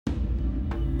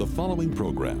The following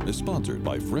program is sponsored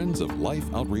by Friends of Life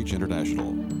Outreach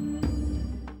International.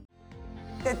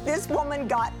 That this woman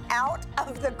got out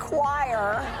of the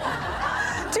choir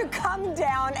to come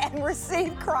down and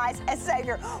receive Christ as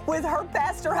Savior with her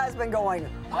pastor husband going,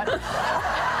 what?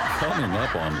 Coming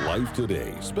up on Life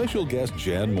Today, special guest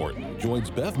Jan Morton joins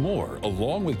Beth Moore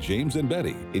along with James and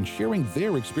Betty in sharing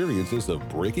their experiences of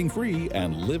breaking free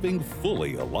and living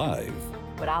fully alive.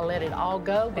 But I let it all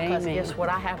go because guess what?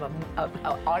 I have an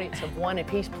audience of one. If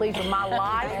he's pleased with my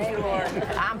life,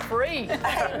 I'm free.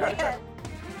 Amen.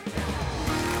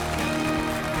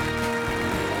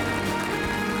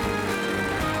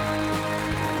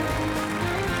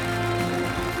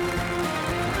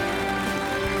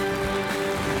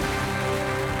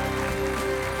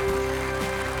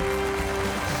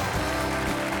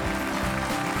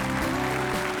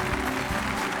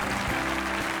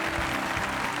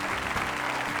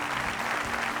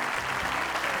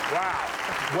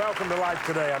 Welcome to Life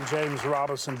Today. I'm James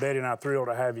Robison. Betty and I are thrilled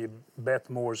to have you. Beth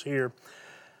Moore's here.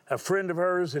 A friend of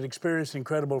hers that experienced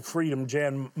incredible freedom,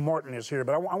 Jan Morton, is here.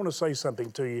 But I want to say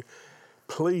something to you.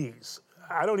 Please,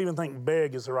 I don't even think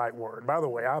beg is the right word. By the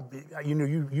way,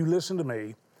 you listen to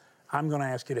me. I'm going to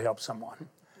ask you to help someone.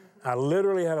 I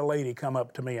literally had a lady come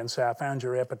up to me and say, I found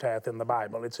your epitaph in the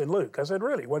Bible. It's in Luke. I said,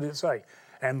 really? What did it say?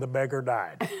 And the beggar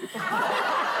died.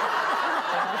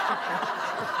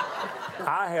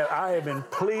 I have been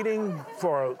pleading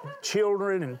for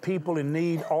children and people in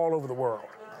need all over the world.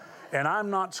 And I'm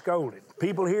not scolded.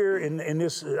 People here in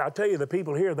this, I tell you, the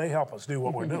people here, they help us do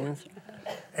what we're doing.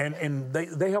 And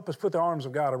they help us put the arms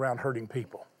of God around hurting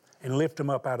people and lift them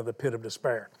up out of the pit of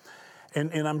despair.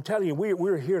 And I'm telling you,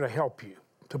 we're here to help you,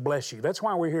 to bless you. That's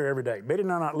why we're here every day. Betty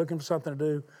and I are not looking for something to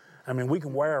do. I mean, we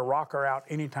can wear a rocker out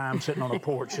anytime sitting on a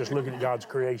porch just looking at God's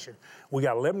creation. We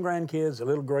got 11 grandkids, a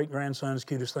little great-grandson's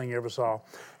cutest thing you ever saw.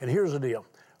 And here's the deal.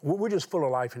 We're just full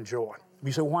of life and joy.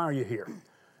 You say, why are you here?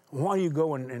 Why do you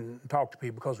go and talk to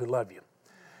people? Because we love you.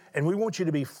 And we want you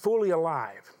to be fully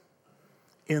alive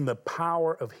in the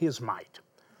power of His might,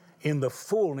 in the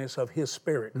fullness of His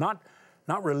Spirit, not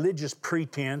religious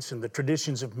pretense and the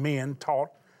traditions of men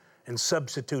taught and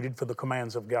substituted for the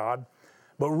commands of God,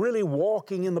 but really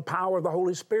walking in the power of the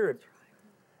Holy Spirit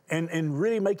and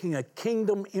really making a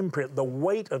kingdom imprint, the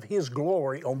weight of His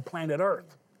glory on planet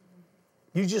Earth.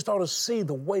 You just ought to see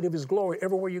the weight of His glory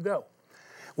everywhere you go.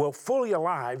 Well, Fully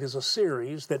Alive is a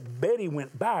series that Betty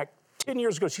went back 10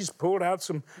 years ago. She's pulled out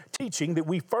some teaching that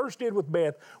we first did with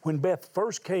Beth when Beth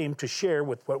first came to share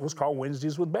with what was called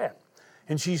Wednesdays with Beth.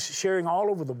 And she's sharing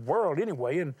all over the world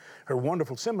anyway in her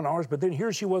wonderful seminars, but then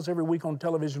here she was every week on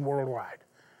television worldwide.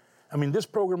 I mean, this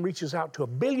program reaches out to a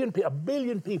billion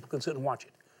people can sit and watch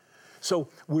it. So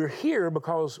we're here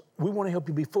because we want to help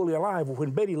you be fully alive.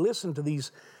 When Betty listened to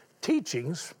these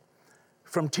teachings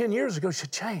from 10 years ago, she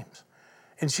said, James.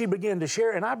 And she began to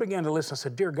share, and I began to listen. I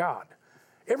said, dear God,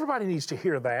 everybody needs to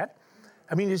hear that.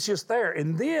 I mean, it's just there.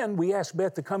 And then we asked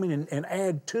Beth to come in and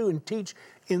add to and teach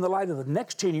in the light of the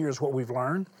next 10 years what we've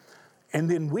learned.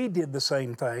 And then we did the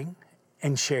same thing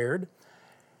and shared.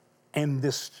 And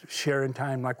this sharing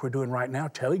time like we're doing right now,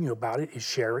 telling you about it, is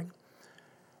sharing.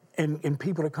 And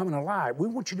people are coming alive. We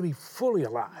want you to be fully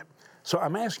alive. So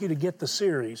I'm asking you to get the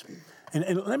series.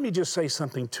 And let me just say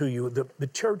something to you. The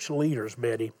church leaders,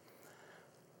 Betty,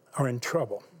 are in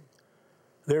trouble.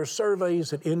 There are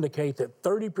surveys that indicate that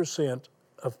 30%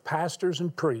 of pastors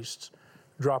and priests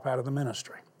drop out of the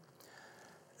ministry.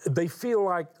 They feel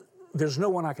like there's no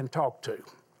one I can talk to.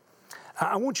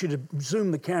 I want you to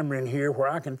zoom the camera in here where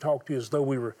I can talk to you as though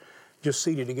we were just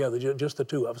seated together, just the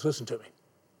two of us. Listen to me.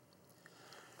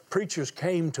 Preachers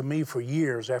came to me for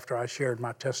years after I shared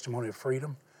my testimony of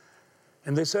freedom,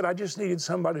 and they said, I just needed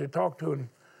somebody to talk to and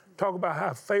talk about how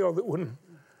I failed that wouldn't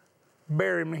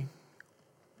bury me.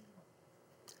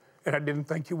 And I didn't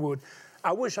think you would.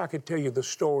 I wish I could tell you the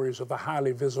stories of the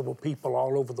highly visible people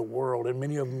all over the world, and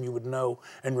many of them you would know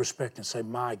and respect and say,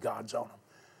 my God's on them.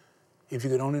 If you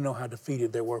could only know how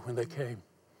defeated they were when they came.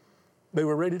 They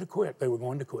were ready to quit. They were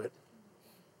going to quit.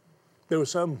 There were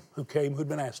some who came who'd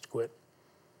been asked to quit.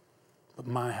 But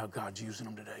my, how God's using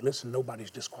them today. Listen,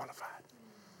 nobody's disqualified.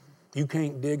 You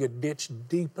can't dig a ditch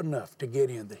deep enough to get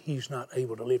in that He's not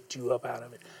able to lift you up out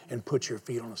of it and put your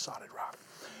feet on a solid rock.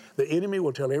 The enemy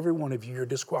will tell every one of you you're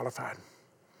disqualified.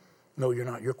 No, you're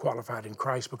not. You're qualified in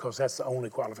Christ because that's the only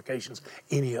qualifications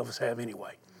any of us have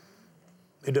anyway.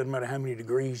 It doesn't matter how many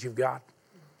degrees you've got,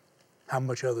 how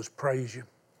much others praise you,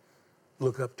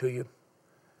 look up to you.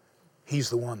 He's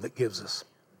the one that gives us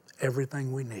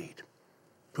everything we need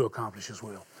to accomplish His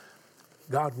will.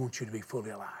 God wants you to be fully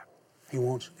alive. He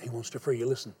wants to free you.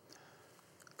 Listen,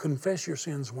 confess your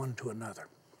sins one to another.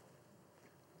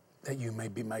 that you may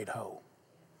be made whole.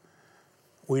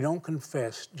 We don't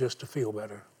confess just to feel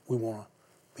better. We want to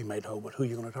be made whole, but who are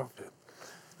you going to talk to?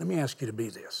 Let me ask you to be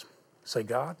this. Say,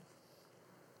 God,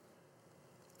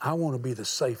 I want to be the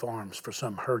safe arms for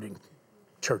some hurting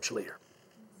church leader.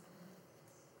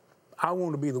 I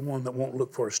want to be the one that won't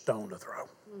look for a stone to throw.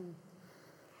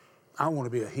 I want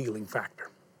to be a healing factor.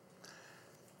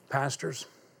 Pastors,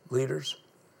 leaders,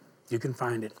 you can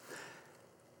find it.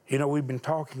 You know, we've been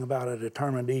talking about a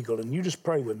determined eagle, and you just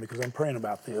pray with me because I'm praying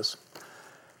about this.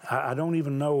 I don't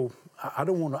even know. I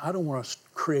don't want to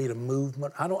create a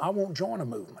movement. I won't join a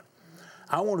movement.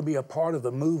 I want to be a part of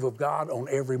the move of God on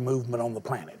every movement on the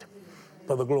planet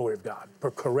for the glory of God,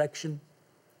 for correction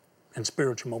and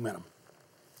spiritual momentum.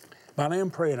 But I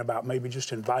am praying about maybe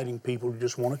just inviting people who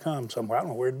just want to come somewhere. I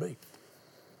don't know where to be.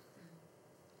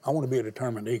 I want to be a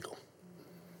determined eagle.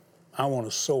 I want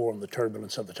to soar in the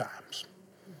turbulence of the times.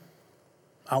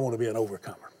 I want to be an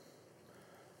overcomer.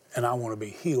 And I want to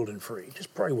be healed and free.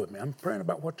 Just pray with me. I'm praying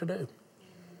about what to do.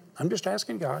 I'm just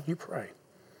asking God, you pray.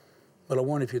 But I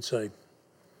wonder if you'd say,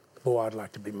 boy, I'd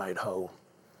like to be made whole,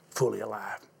 fully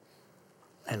alive,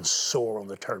 and soar on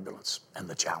the turbulence and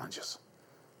the challenges.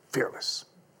 Fearless,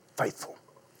 faithful,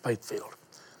 faith-filled.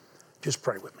 Just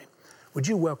pray with me. Would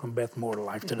you welcome Beth Moore to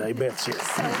life today? Beth's here.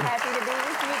 So happy to be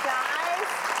with you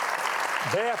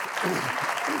guys. Beth,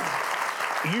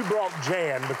 you brought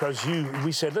Jan because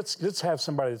we said, let's have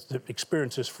somebody that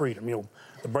experiences freedom, you know,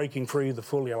 the breaking free, the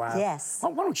fully alive. Yes.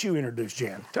 Why don't you introduce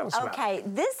Jan? Tell us about it. Okay,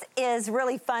 this is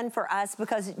really fun for us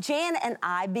because Jan and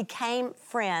I became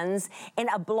friends in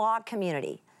a blog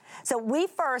community. So we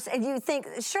first, and you think,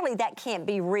 surely that can't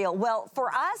be real. Well,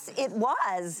 for us, it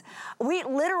was. We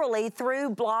literally,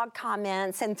 through blog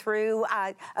comments and through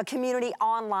a community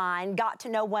online, got to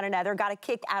know one another, got a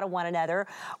kick out of one another.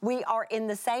 We are in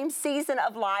the same season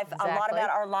of life. Exactly. A lot about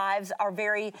our lives are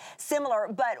very similar,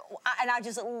 but,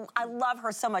 I love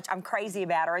her so much. I'm crazy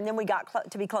about her. And then we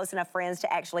got to be close enough friends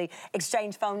to actually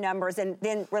exchange phone numbers and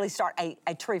then really start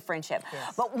a true friendship.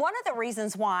 Yes. But one of the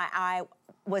reasons why I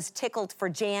was tickled for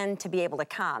Jan to be able to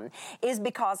come is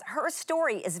because her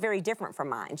story is very different from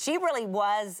mine. She really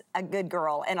was a good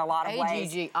girl in a lot of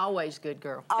ways. Gigi, always good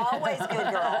girl. Always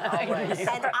good girl. Always.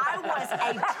 And I was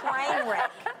a train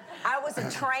wreck. I was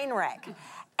a train wreck.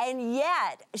 And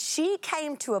yet, she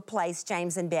came to a place,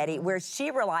 James and Betty, where she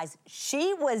realized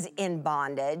she was in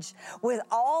bondage with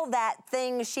all that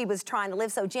thing she was trying to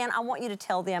live. So, Jan, I want you to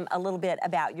tell them a little bit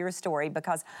about your story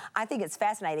because I think it's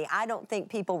fascinating. I don't think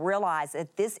people realize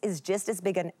that this is just as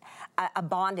big a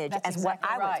bondage as what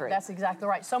I went through. That's exactly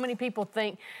right. So many people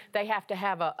think they have to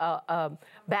have a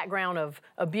background of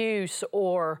abuse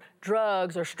or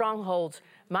drugs or strongholds.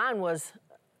 Mine was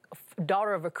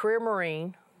daughter of a career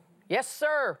Marine. Yes,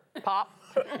 sir, Pop.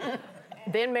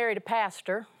 Then married a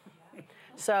pastor.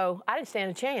 So I didn't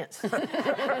stand a chance. So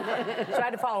I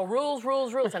had to follow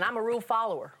rules, and I'm a rule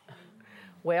follower.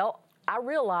 Well, I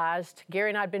realized Gary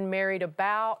and I had been married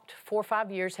about 4 or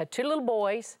 5 years, had 2 little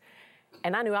boys,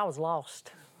 and I knew I was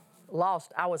lost.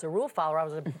 I was a rule follower.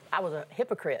 I was a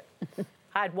hypocrite.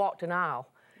 I had walked an aisle.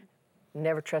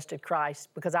 Never trusted Christ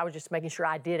because I was just making sure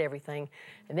I did everything.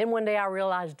 And then one day I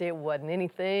realized it wasn't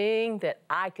anything that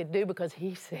I could do because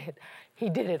he said he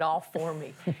did it all for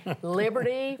me.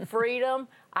 Liberty, freedom.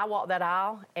 I walked that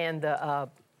aisle and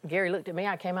Gary looked at me.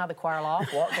 I came out of the choir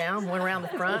loft, walked down, went around the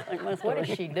front. What is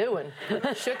she doing?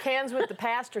 Shook hands with the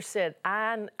pastor, said,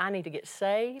 I need to get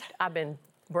saved. I've been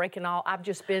breaking all, I've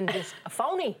just been a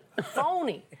phony.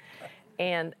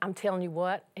 And I'm telling you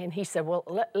what, and he said, well,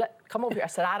 come over here. I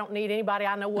said, I don't need anybody.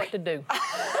 I know what to do. Please,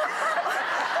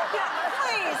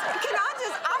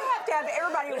 I have to have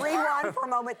everybody rewind for a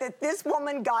moment that this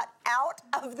woman got out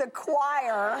of the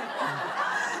choir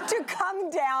to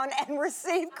come down and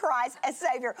receive Christ as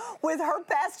Savior with her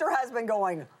pastor husband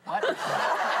going, what?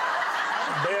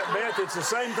 Beth, it's the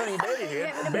same thing Betty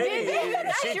did.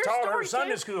 She taught her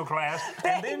Sunday school class,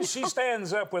 and then she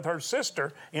stands up with her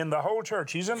sister in the whole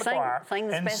church. She's in the choir,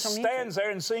 and stands there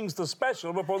and sings the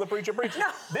special before the preacher preaches. No.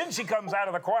 Then she comes out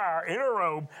of the choir in her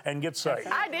robe and gets saved.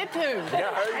 I did too.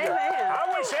 Yeah,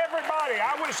 I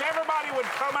wish everybody would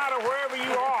come out of wherever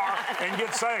you are and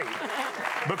get saved.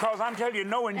 Because I'm telling you,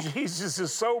 knowing Jesus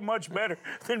is so much better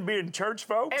than being church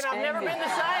folks. And I've never been the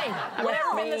same.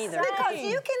 Because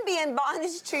you can be in bondage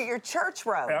bondage to your church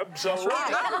robe. Absolutely.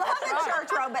 I love a church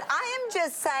robe, but I am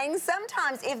just saying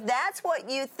sometimes if that's what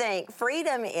you think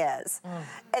freedom is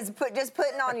just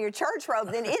putting on your church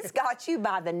robe, then it's got you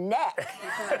by the neck.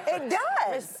 It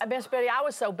does. Miss Betty, I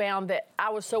was so bound that I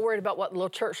was so worried about what the little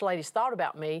church ladies thought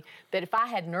about me that if I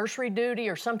had nursery duty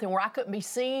or something where I couldn't be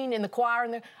seen in the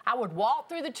choir, I would walk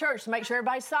through the church to make sure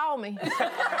everybody saw me.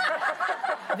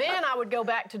 Then I would go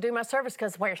back to do my service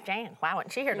because where's Jan? Why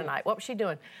wasn't she here tonight? What was she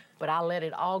doing? But I let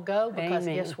it all go because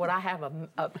guess what? I have an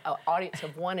audience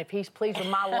of one. If he's pleased with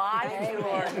my life,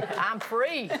 I'm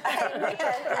free.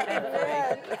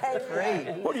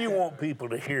 Amen. What do you want people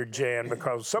to hear, Jan?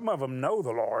 Because some of them know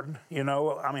the Lord. You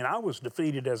know, I mean, I was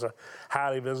defeated as a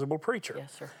highly visible preacher.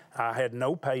 Yes, sir. I had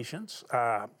no patience.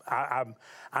 I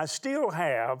still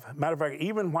have. Matter of fact,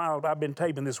 even while I've been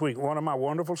taping this week, one of my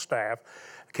wonderful staff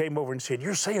came over and said,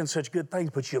 "You're saying such good things,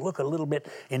 but you look a little bit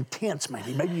intense,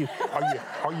 maybe. Maybe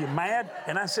are you mad?"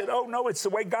 And I said, "Oh no, it's the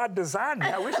way God designed me.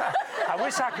 I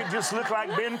wish I could just look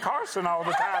like Ben Carson all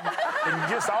the time and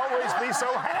just always be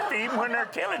so happy, even when they're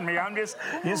killing me. I'm just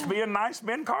being nice,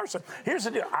 Ben Carson." Here's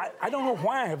the deal. I don't know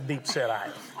why I have deep set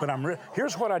eyes, but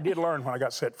here's what I did learn when I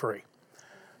got set free.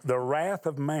 The wrath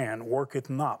of man worketh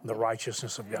not the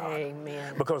righteousness of God.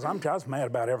 Amen. Because I was mad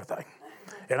about everything.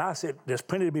 And I said, there's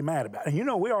plenty to be mad about. And you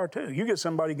know, we are too. You get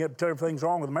somebody get tell everything's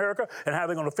wrong with America and how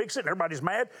they're going to fix it and everybody's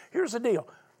mad. Here's the deal.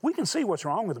 We can see what's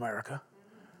wrong with America.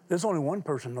 There's only one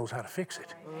person who knows how to fix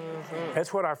it. Mm-hmm.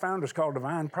 That's what our founders call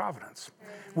divine providence.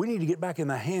 We need to get back in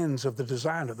the hands of the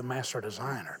designer, the master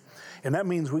designer. And that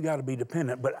means we got to be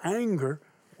dependent. But anger,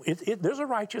 there's a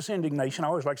righteous indignation. I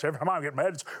always like to say, every time I get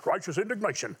mad, it's righteous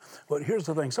indignation. But here's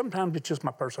the thing. Sometimes it's just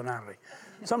my personality.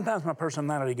 Sometimes my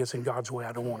personality gets in God's way.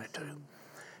 I don't want it to.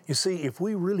 You see, if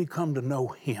we really come to know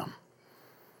Him,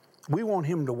 we want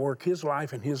Him to work His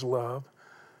life and His love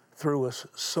through us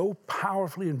so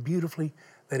powerfully and beautifully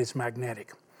that it's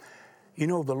magnetic. You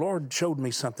know, the Lord showed me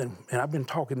something, and I've been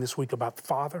talking this week about the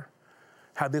Father,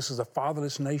 how this is a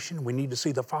fatherless nation. We need to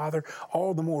see the Father.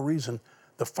 All the more reason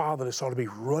the fatherless ought to be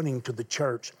running to the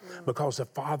church because the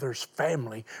Father's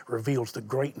family reveals the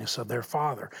greatness of their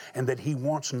Father and that He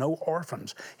wants no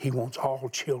orphans. He wants all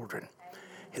children.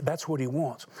 That's what He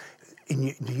wants.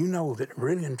 And do you know that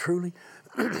really and truly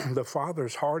the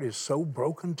Father's heart is so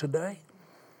broken today?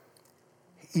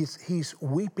 He's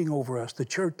weeping over us. The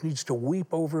church needs to weep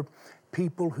over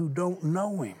people who don't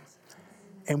know Him.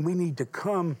 And we need to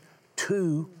come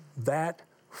to that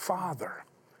Father.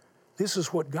 This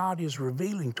is what God is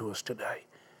revealing to us today.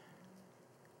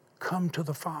 Come to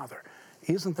the Father.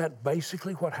 Isn't that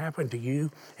basically what happened to you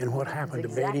and what happened to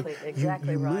Betty?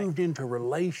 Exactly you right. moved into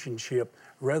relationship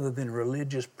rather than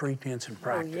religious pretense and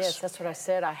practice. Oh, yes, that's what I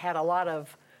said. I had a lot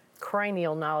of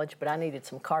cranial knowledge, but I needed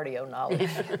some cardio knowledge.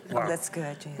 Wow. That's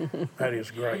good, Jan. That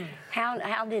is great.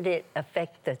 How did it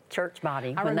affect the church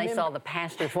body when they saw the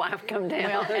pastor's wife come down?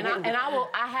 Well,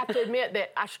 I have to admit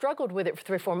that I struggled with it for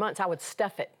 3 or 4 months. I would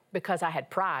stuff it because I had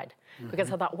pride.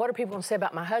 Because I thought, what are people going to say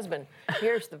about my husband?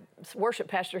 Here's the worship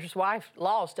pastor's wife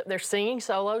lost. They're singing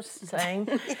solos, sang.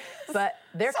 But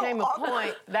there came a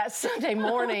point that Sunday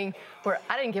morning where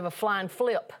I didn't give a flying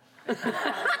flip.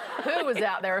 Who was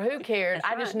out there? Who cared?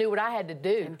 I just knew what I had to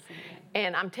do.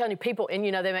 And I'm telling you, people, and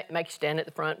you know, they make you stand at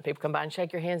the front, and people come by and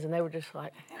shake your hands, and they were just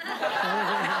like...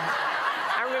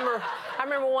 I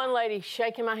remember one lady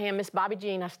shaking my hand, Miss Bobby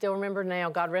Jean, I still remember now,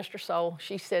 God rest her soul.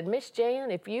 She said, "Miss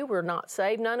Jan, if you were not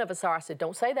saved, none of us are." I said,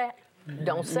 "Don't say that.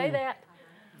 Don't say that.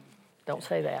 Don't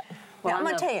say that." Well, I'm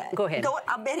going to tell you. Go ahead.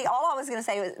 Betty, all I was going to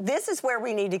say was this is where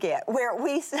we need to get, where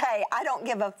we say, I don't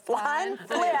give a flying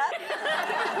flip.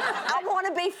 I want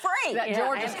to be free. That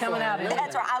George is coming out.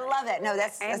 That's right. I love it. No,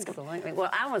 that's Absolutely.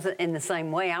 Well, I was in the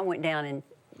same way. I went down and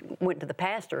went to the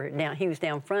pastor down. He was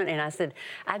down front, and I said,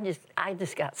 I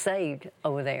just got saved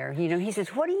over there. You know, he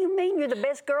says, "What do you mean? You're the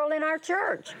best girl in our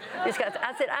church." I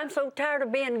said, "I'm so tired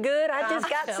of being good. I just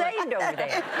got saved over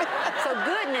there." So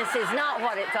goodness is not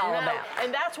what it's all about.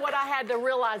 And that's what I had to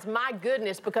realize, my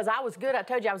goodness, because I was good. I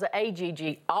told you I was an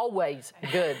AGG, always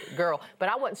good girl. But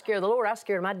I wasn't scared of the Lord. I was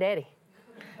scared of my daddy,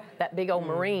 that big old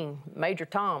Marine, Major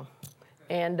Tom.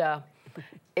 And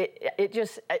it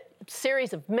just, a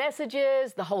series of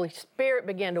messages, the Holy Spirit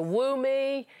began to woo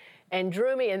me and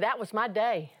drew me, and that was my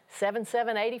day,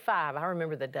 7/7/85. I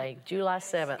remember the day, July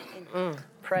 7th.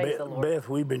 Praise the Lord. Beth,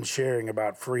 we've been sharing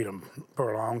about freedom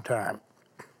for a long time.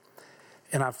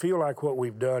 And I feel like what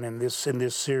we've done in this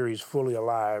series, Fully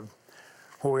Alive,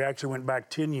 where we actually went back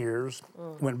 10 years,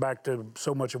 went back to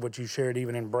so much of what you shared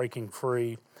even in Breaking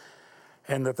Free,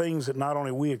 and the things that not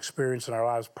only we experienced in our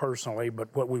lives personally,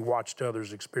 but what we watched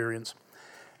others experience.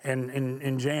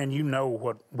 And Jan, you know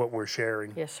what we're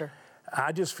sharing. Yes, sir.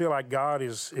 I just feel like God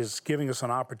is giving us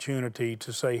an opportunity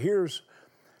to say, here's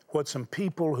what some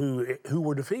people who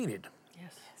were defeated.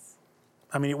 Yes.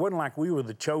 I mean, it wasn't like we were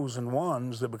the chosen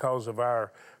ones that because of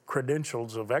our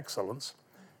credentials of excellence.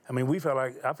 I mean,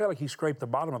 I felt like he scraped the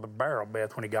bottom of the barrel,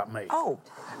 Beth, when he got me. Oh,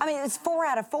 I mean, it's 4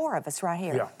 out of 4 of us right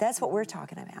here. Yeah. That's what we're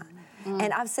talking about.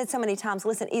 And I've said so many times,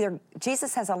 listen, either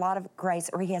Jesus has a lot of grace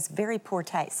or he has very poor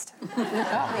taste.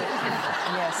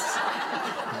 Yes.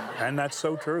 And that's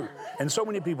so true. And so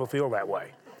many people feel that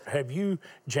way. Have you,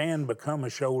 Jan, become a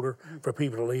shoulder for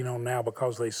people to lean on now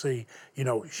because they see,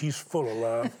 she's full of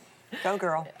love? Go,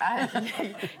 girl.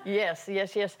 Yes.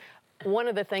 One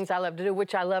of the things I love to do,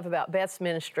 which I love about Beth's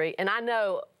ministry, and I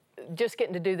know just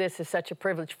getting to do this is such a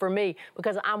privilege for me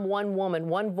because I'm one woman,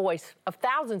 one voice of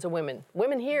thousands of women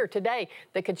here today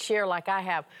that could share like I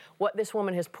have what this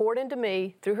woman has poured into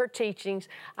me through her teachings.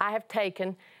 I have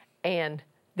taken, and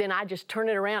then I just turn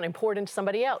it around and pour it into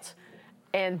somebody else.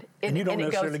 And you don't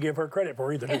necessarily give her credit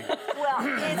for either, do you? Well,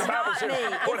 it's not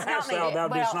me. What hast thou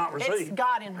didst not receive? It's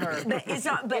God in her. But it's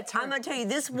not. But I'm going to tell you,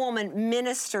 this woman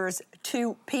ministers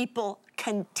to people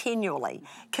continually.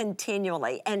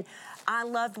 And I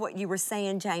loved what you were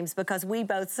saying, James, because we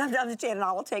both, sometimes Jan and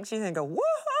I will text you and go,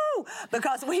 woohoo,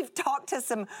 because we've talked to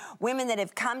some women that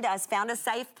have come to us, found a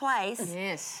safe place.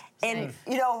 Yes. And,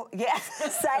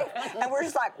 safe. And we're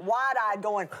just like wide-eyed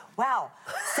going, wow.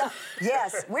 So,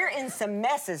 yes, we're in some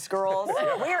messes, girls.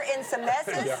 We're in some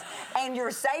messes, and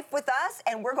you're safe with us,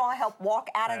 and we're going to help walk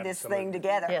out of this thing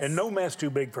together. Yes. And no mess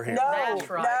too big for him. No, That's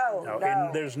right. no.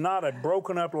 And there's not a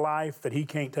broken up life that he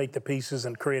can't take to pieces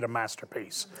and create a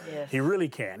masterpiece. Yes. He really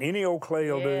can. Any old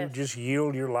clay will do. Yes. Just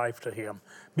yield your life to him.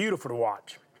 Beautiful to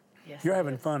watch. Yes, You're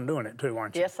having fun doing it too,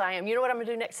 aren't you? Yes, I am. You know what I'm going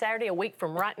to do next Saturday, a week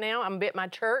from right now? I'm going to be at my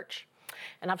church,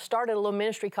 and I've started a little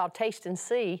ministry called Taste and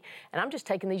See, and I'm just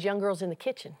taking these young girls in the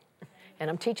kitchen. And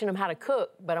I'm teaching them how to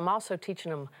cook, but I'm also teaching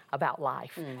them about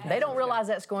life. They don't realize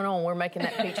that's going on. We're making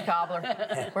that peach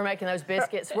cobbler. We're making those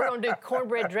biscuits. We're going to do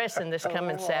cornbread dressing this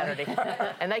coming Saturday.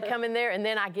 And they come in there, and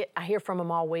then I hear from them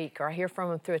all week, or I hear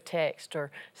from them through a text or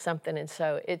something. And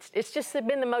so it's just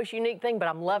been the most unique thing, but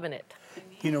I'm loving it.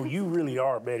 You really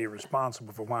are, Betty,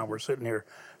 responsible for why we're sitting here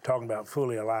talking about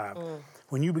Fully Alive.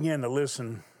 When you began to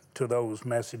listen to those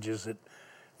messages that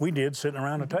we did sitting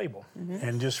around a table,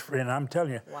 and I'm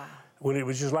telling you, wow. Well, it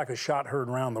was just like a shot heard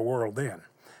around the world then,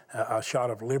 a shot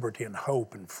of liberty and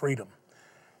hope and freedom.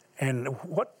 And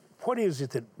what is it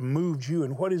that moved you,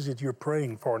 and what is it you're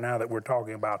praying for now that we're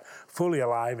talking about Fully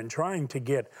Alive and trying to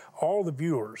get all the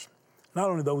viewers,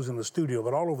 not only those in the studio,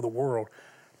 but all over the world,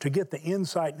 to get the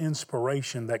insight and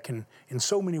inspiration that can, in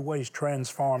so many ways,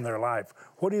 transform their life?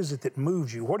 What is it that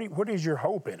moves you? What is your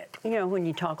hope in it? When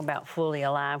you talk about Fully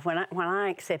Alive, when I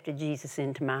accepted Jesus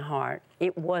into my heart,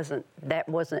 that wasn't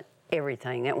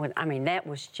everything. That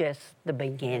was just the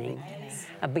beginning,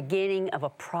 a beginning of a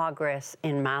progress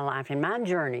in my life, in my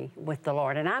journey with the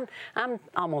Lord. And I'm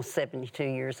almost 72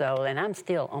 years old, and I'm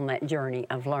still on that journey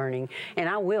of learning, and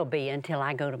I will be until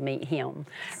I go to meet Him.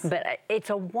 But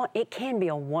it can be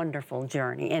a wonderful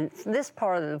journey. And this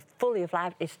part of the Fully of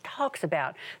Life, it talks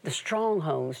about the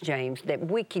strongholds, James, that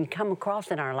we can come across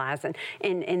in our lives, and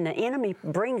the enemy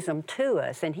brings them to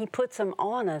us, and he puts them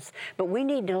on us. But we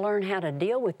need to learn how to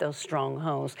deal with those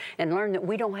strongholds and learn that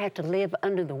we don't have to live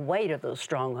under the weight of those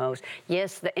strongholds.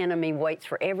 Yes, the enemy waits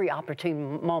for every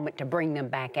opportune moment to bring them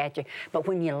back at you, but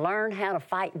when you learn how to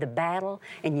fight the battle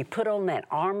and you put on that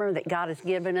armor that God has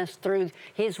given us through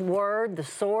His Word, the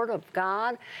sword of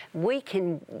God, we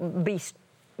can be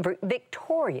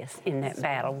victorious in that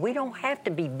battle. We don't have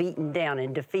to be beaten down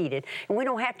and defeated, and we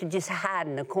don't have to just hide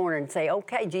in the corner and say,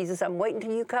 okay, Jesus, I'm waiting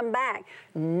till you come back.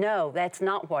 No, that's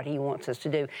not what He wants us to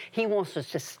do. He wants us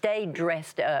to stay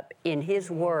dressed up in His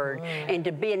Word and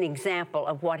to be an example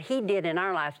of what He did in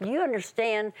our lives. Do you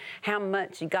understand how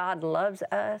much God loves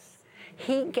us?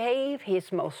 He gave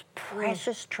His most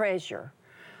precious treasure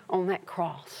on that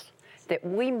cross, that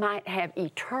we might have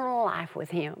eternal life with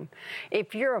Him.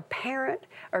 If you're a parent,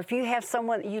 or if you have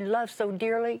someone that you love so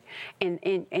dearly, and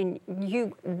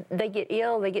they get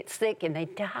ill, they get sick, and they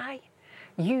die,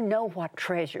 you know what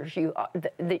treasures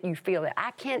that you feel. That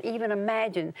I can't even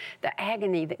imagine the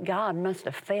agony that God must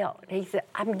have felt. He said,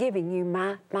 I'm giving you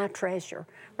my treasure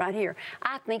right here.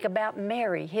 I think about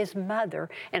Mary, His mother,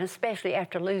 and especially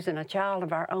after losing a child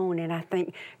of our own, and I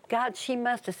think, God, she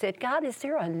must have said, God, is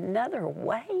there another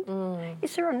way?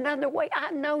 Is there another way?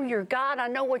 I know you're God. I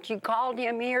know what you called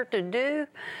Him here to do,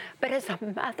 but as a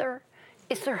mother,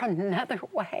 is there another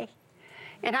way?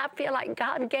 And I feel like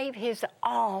God gave his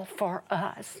all for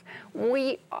us.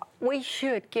 We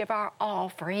should give our all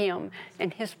for him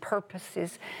and his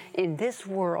purposes in this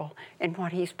world and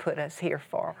what he's put us here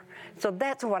for. So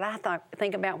that's what I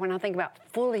think about when I think about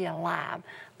fully alive.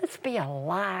 Let's be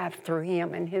alive through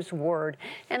him and his word,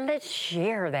 and let's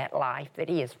share that life that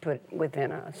he has put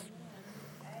within us.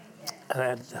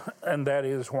 And that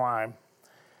is why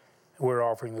we're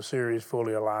offering the series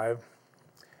Fully Alive,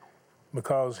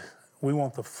 because we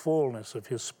want the fullness of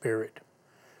his Spirit.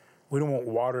 We don't want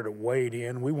water to wade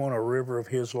in. We want a river of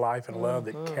his life and love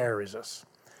that carries us.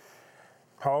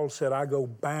 Paul said, I go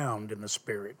bound in the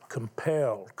Spirit,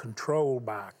 compelled, controlled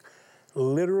by,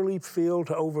 literally filled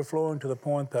to overflowing to the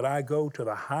point that I go to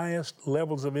the highest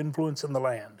levels of influence in the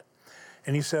land.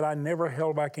 And he said, I never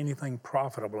held back anything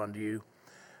profitable unto you,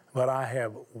 but I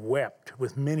have wept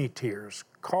with many tears,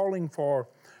 calling for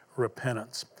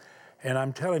repentance. And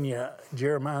I'm telling you,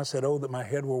 Jeremiah said, oh, that my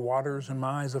head were waters and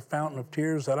my eyes a fountain of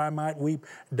tears, that I might weep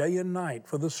day and night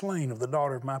for the slain of the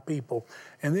daughter of my people.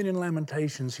 And then in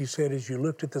Lamentations, he said, as you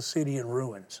looked at the city in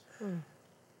ruins,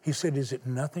 he said, is it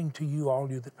nothing to you, all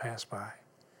you that pass by?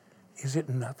 Is it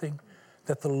nothing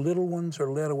that the little ones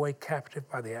are led away captive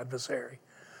by the adversary?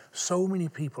 So many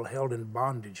people held in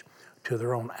bondage to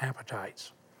their own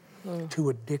appetites, to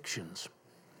addictions,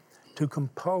 to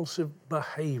compulsive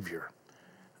behavior.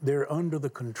 They're under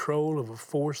the control of a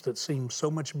force that seems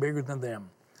so much bigger than them,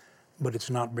 but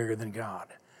it's not bigger than God.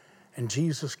 And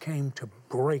Jesus came to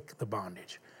break the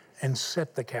bondage and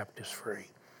set the captives free,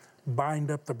 bind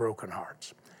up the broken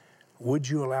hearts. Would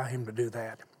you allow him to do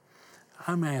that?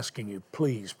 I'm asking you,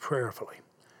 please, prayerfully,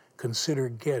 consider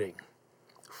getting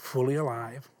fully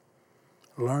alive,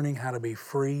 learning how to be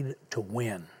freed to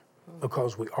win,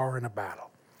 because we are in a battle,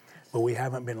 but we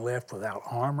haven't been left without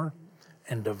armor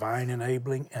and divine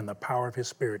enabling and the power of his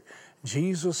Spirit.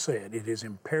 Jesus said, it is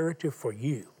imperative for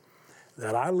you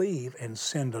that I leave and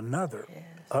send another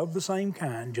of the same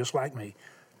kind, just like me,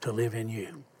 to live in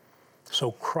you.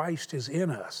 So Christ is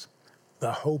in us,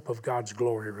 the hope of God's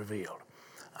glory revealed.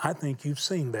 I think you've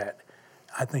seen that.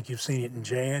 I think you've seen it in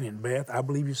Jan, in Beth. I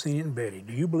believe you've seen it in Betty.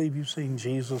 Do you believe you've seen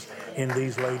Jesus in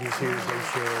these ladies here as they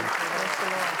shared?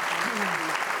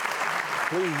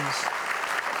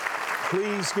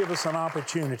 Please give us an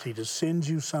opportunity to send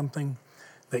you something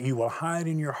that you will hide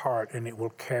in your heart and it will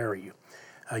carry you.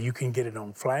 You can get it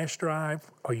on flash drive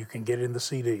or you can get it in the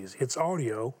CDs. It's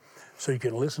audio, so you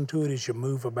can listen to it as you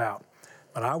move about.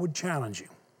 But I would challenge you,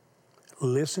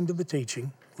 listen to the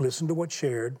teaching, listen to what's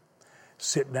shared,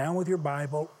 sit down with your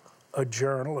Bible, a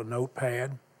journal, a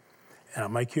notepad, and I'll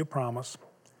make you a promise,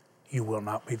 you will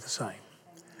not be the same.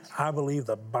 I believe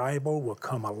the Bible will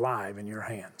come alive in your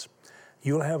hands.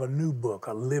 You'll have a new book,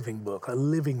 a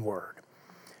living word.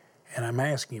 And I'm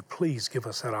asking you, please give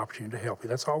us that opportunity to help you.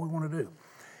 That's all we want to do.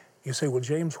 You say, well,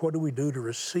 James, what do we do to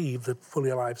receive the Fully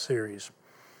Alive series?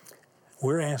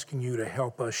 We're asking you to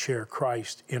help us share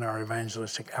Christ in our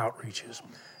evangelistic outreaches.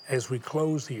 As we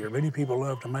close the year, many people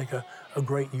love to make a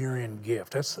great year-end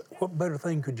gift. What better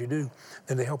thing could you do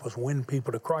than to help us win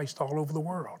people to Christ all over the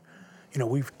world? You know,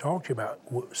 we've talked to you about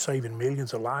saving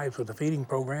millions of lives with the feeding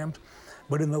programs,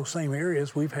 but in those same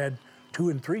areas, we've had 2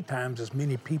 and 3 times as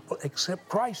many people accept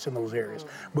Christ in those areas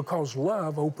because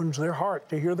love opens their heart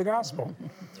to hear the gospel.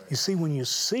 You see, when you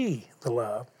see the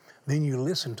love, then you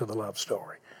listen to the love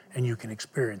story and you can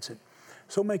experience it.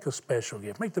 So make a special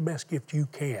gift. Make the best gift you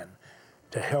can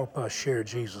to help us share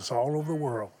Jesus all over the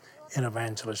world in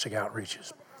evangelistic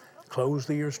outreaches. Close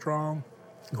the year strong,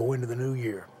 go into the new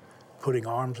year, putting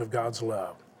arms of God's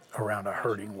love around a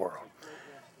hurting world.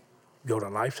 Go to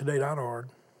lifetoday.org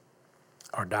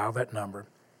or dial that number.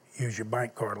 Use your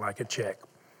bank card like a check.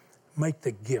 Make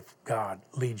the gift God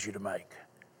leads you to make.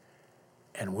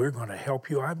 And we're going to help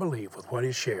you, I believe, with what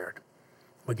is shared,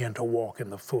 begin to walk in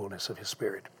the fullness of his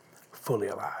Spirit, fully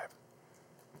alive.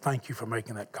 Thank you for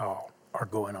making that call or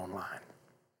going online.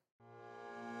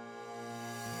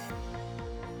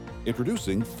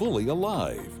 Introducing Fully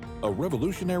Alive, a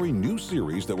revolutionary new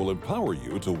series that will empower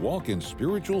you to walk in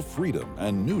spiritual freedom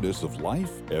and newness of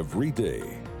life every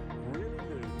day.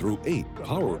 Through 8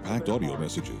 power-packed audio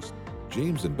messages,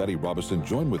 James and Betty Robison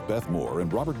join with Beth Moore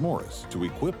and Robert Morris to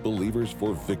equip believers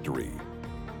for victory.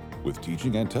 With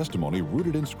teaching and testimony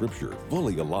rooted in Scripture,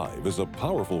 Fully Alive is a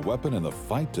powerful weapon in the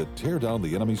fight to tear down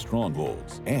the enemy's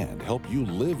strongholds and help you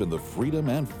live in the freedom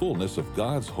and fullness of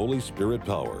God's Holy Spirit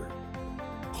power.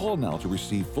 Call now to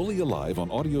receive Fully Alive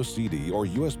on audio CD or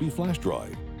USB flash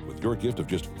drive with your gift of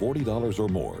just $40 or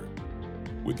more.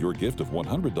 With your gift of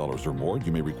 $100 or more,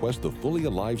 you may request the Fully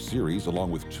Alive series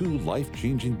along with 2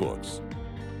 life-changing books.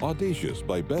 Audacious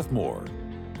by Beth Moore,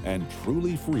 and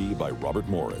Truly Free by Robert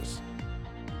Morris.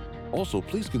 Also,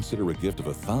 please consider a gift of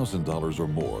 $1,000 or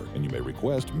more, and you may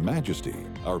request Majesty,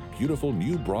 our beautiful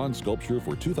new bronze sculpture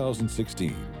for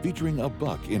 2016, featuring a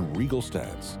buck in regal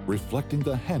stance, reflecting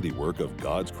the handiwork of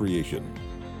God's creation.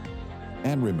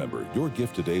 And remember, your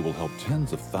gift today will help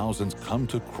tens of thousands come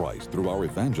to Christ through our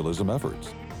evangelism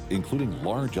efforts, including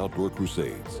large outdoor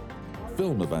crusades,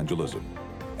 film evangelism,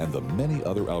 and the many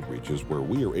other outreaches where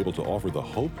we are able to offer the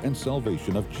hope and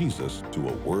salvation of Jesus to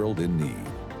a world in need.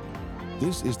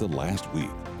 This is the last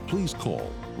week. Please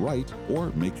call, write,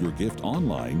 or make your gift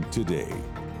online today.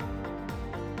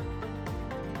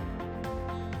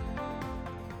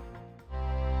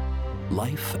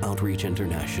 Life Outreach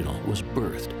International was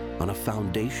birthed on a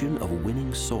foundation of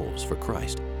winning souls for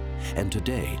Christ. And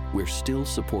today, we're still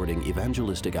supporting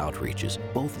evangelistic outreaches,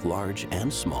 both large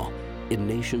and small, in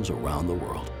nations around the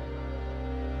world.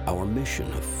 Our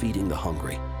mission of feeding the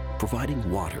hungry, providing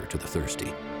water to the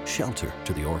thirsty, shelter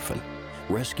to the orphan,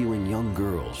 rescuing young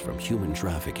girls from human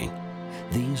trafficking.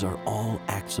 These are all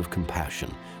acts of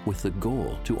compassion with the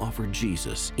goal to offer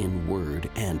Jesus in word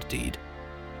and deed,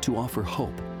 to offer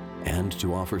hope, and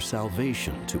to offer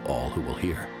salvation to all who will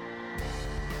hear.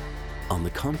 On the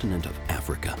continent of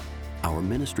Africa, our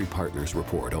ministry partners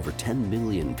report over 10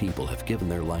 million people have given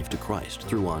their life to Christ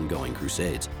through ongoing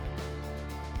crusades.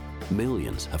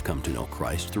 Millions have come to know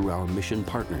Christ through our Mission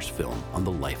Partners film on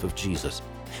the life of Jesus,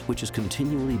 which is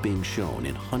continually being shown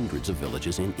in hundreds of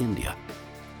villages in India.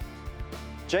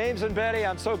 James and Betty,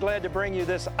 I'm so glad to bring you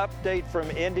this update from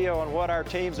India on what our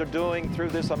teams are doing through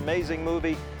this amazing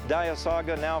movie, Daya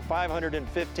Saga. Now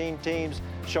 515 teams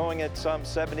showing it some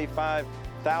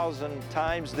 75,000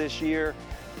 times this year.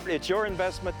 It's your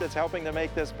investment that's helping to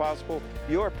make this possible.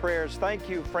 Your prayers. Thank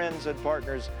you, friends and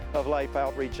partners of Life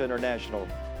Outreach International.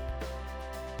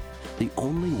 The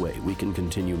only way we can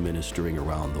continue ministering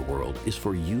around the world is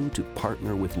for you to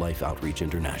partner with Life Outreach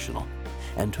International.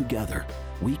 And together,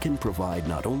 we can provide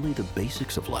not only the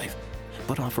basics of life,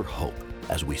 but offer hope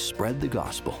as we spread the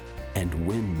gospel and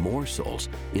win more souls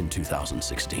in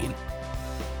 2016.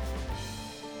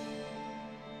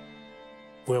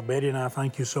 Well, Betty and I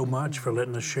thank you so much for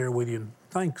letting us share with you, and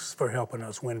thanks for helping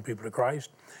us win people to Christ.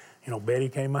 You know, Betty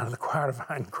came out of the choir to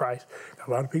find Christ. A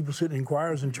lot of people sitting in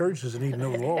choirs and churches that need to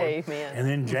know the Lord. Amen. And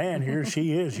then Jan, here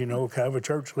she is, you know, kind of a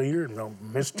church leader, you know,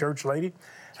 Miss Church Lady.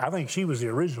 I think she was the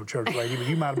original church lady, but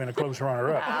you might have been a close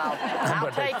runner-up.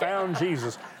 But they found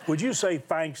Jesus. Would you say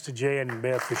thanks to Jan and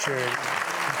Beth for sharing?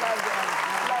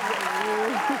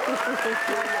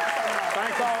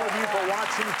 Thank all of you for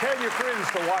watching. Tell your friends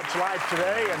to watch Life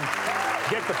Today and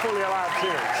get the Fully Alive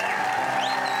series.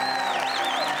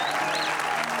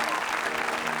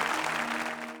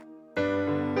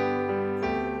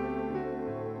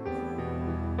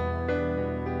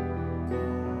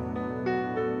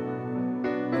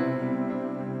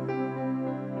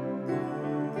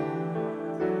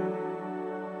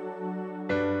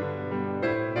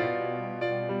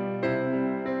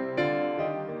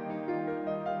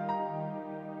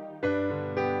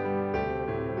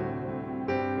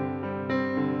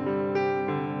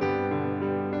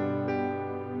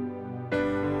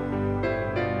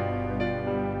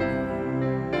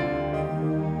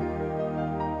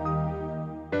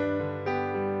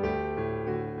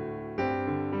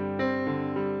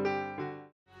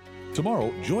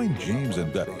 Tomorrow, join James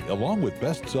and Betty, along with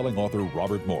best-selling author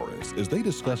Robert Morris, as they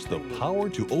discuss the power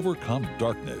to overcome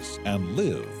darkness and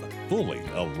live fully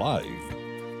alive.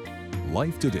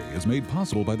 Life Today is made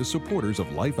possible by the supporters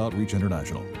of Life Outreach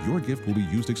International. Your gift will be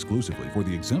used exclusively for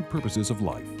the exempt purposes of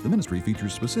life. The ministry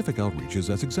features specific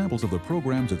outreaches as examples of the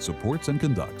programs it supports and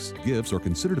conducts. Gifts are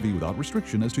considered to be without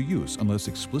restriction as to use unless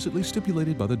explicitly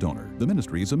stipulated by the donor. The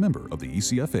ministry is a member of the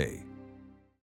ECFA.